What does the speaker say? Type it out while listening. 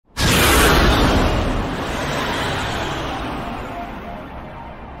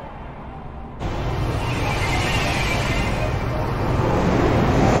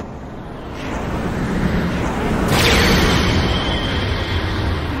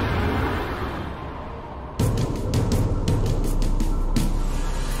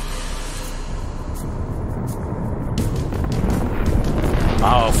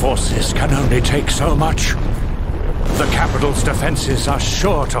forces can only take so much. The capital's defenses are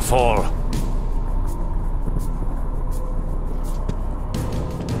sure to fall.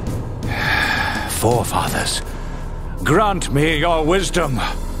 Forefathers, grant me your wisdom.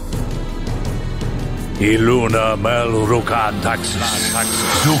 Iluna mel rukan taxis.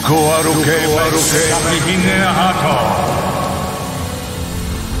 Suko aruke samihine hato.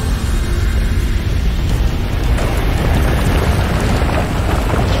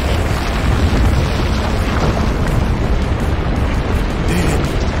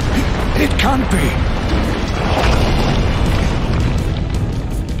 It can't be.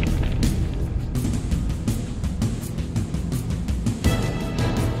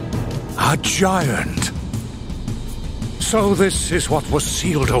 A giant. So this is what was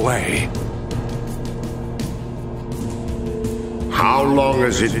sealed away. How long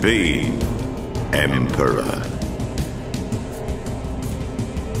has it been, Emperor?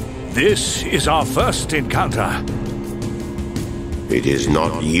 This is our first encounter. It is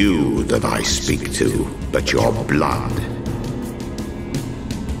not you that I speak to, but your blood.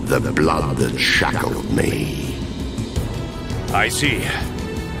 The blood that shackled me. I see.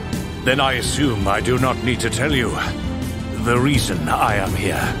 Then I assume I do not need to tell you the reason I am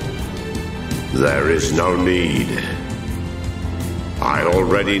here. There is no need. I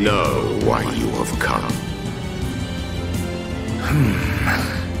already know why you have come.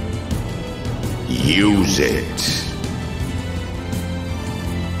 Use it.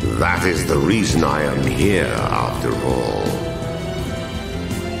 That is the reason I am here, after all.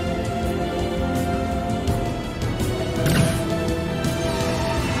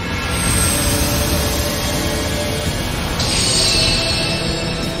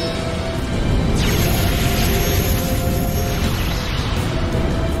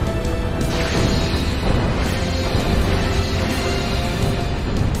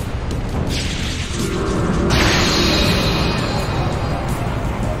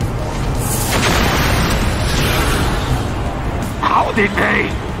 Did they?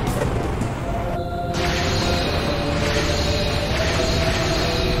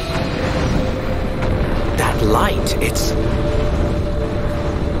 That light, it's